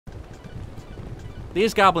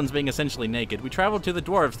These goblins being essentially naked, we traveled to the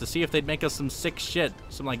dwarves to see if they'd make us some sick shit,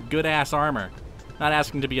 some like good-ass armor. Not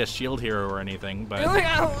asking to be a shield hero or anything, but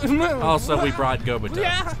also we brought Gobuto.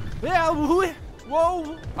 Yeah,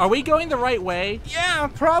 whoa. Are we going the right way? Yeah,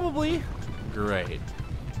 probably. Great.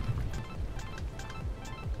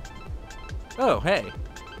 Oh, hey.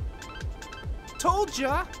 Told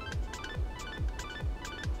ya.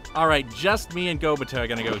 Alright, just me and Gobuto are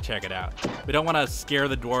gonna go check it out. We don't want to scare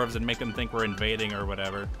the dwarves and make them think we're invading or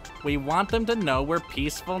whatever. We want them to know we're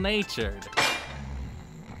peaceful-natured.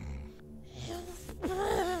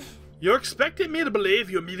 You're expecting me to believe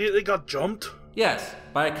you immediately got jumped? Yes,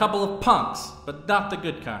 by a couple of punks, but not the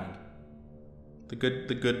good kind. The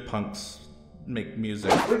good punks make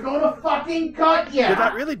music. We're gonna fucking cut ya! Did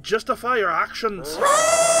that really justify your actions?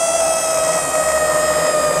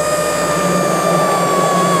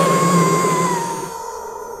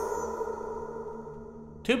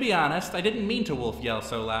 To be honest, I didn't mean to wolf yell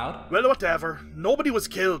so loud. Well, whatever. Nobody was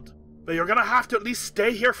killed. But you're gonna have to at least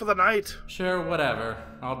stay here for the night. Sure, whatever.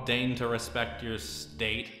 I'll deign to respect your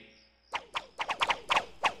state.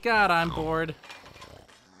 God, I'm bored.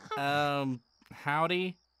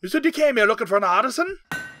 Howdy? You said you came here looking for an artisan?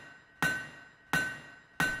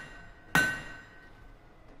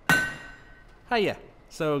 Hiya.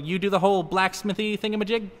 So you do the whole blacksmithy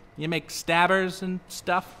thingamajig? You make stabbers and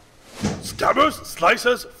stuff? Stabbers,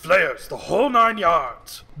 slicers, flayers, the whole 9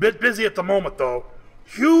 yards. Bit busy at the moment though.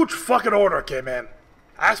 Huge fucking order came in.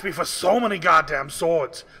 Asked me for so many goddamn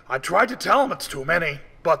swords. I tried to tell him it's too many,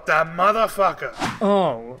 but that motherfucker.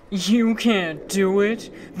 Oh, you can't do it?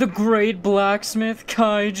 The great blacksmith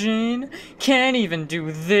Kaijin can't even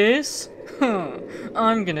do this?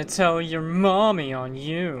 I'm gonna tell your mommy on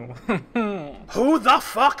you. Who the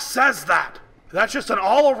fuck says that? That's just an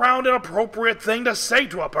all-around inappropriate thing to say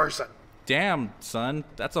to a person. Damn, son,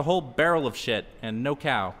 that's a whole barrel of shit, and no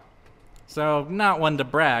cow. So, not one to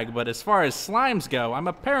brag, but as far as slimes go, I'm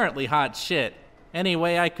apparently hot shit. Any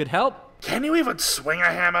way I could help? Can you even swing a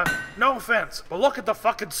hammer? No offense, but look at the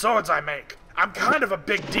fucking swords I make. I'm kind of a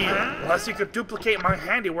big deal. Unless you could duplicate my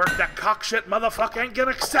handiwork, that cockshit motherfucker ain't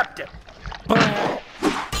gonna accept it.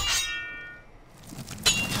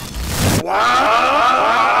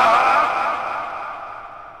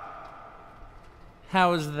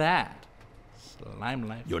 How's that? Slime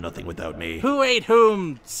life. You're nothing without me. Who ate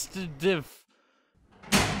whom?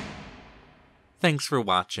 Thanks for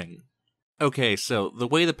watching. Okay, so the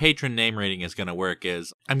way the patron name rating is going to work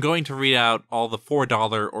is, I'm going to read out all the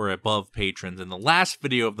 $4 or above patrons in the last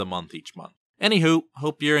video of the month each month. Anywho,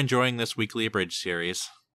 hope you're enjoying this weekly Abridged series.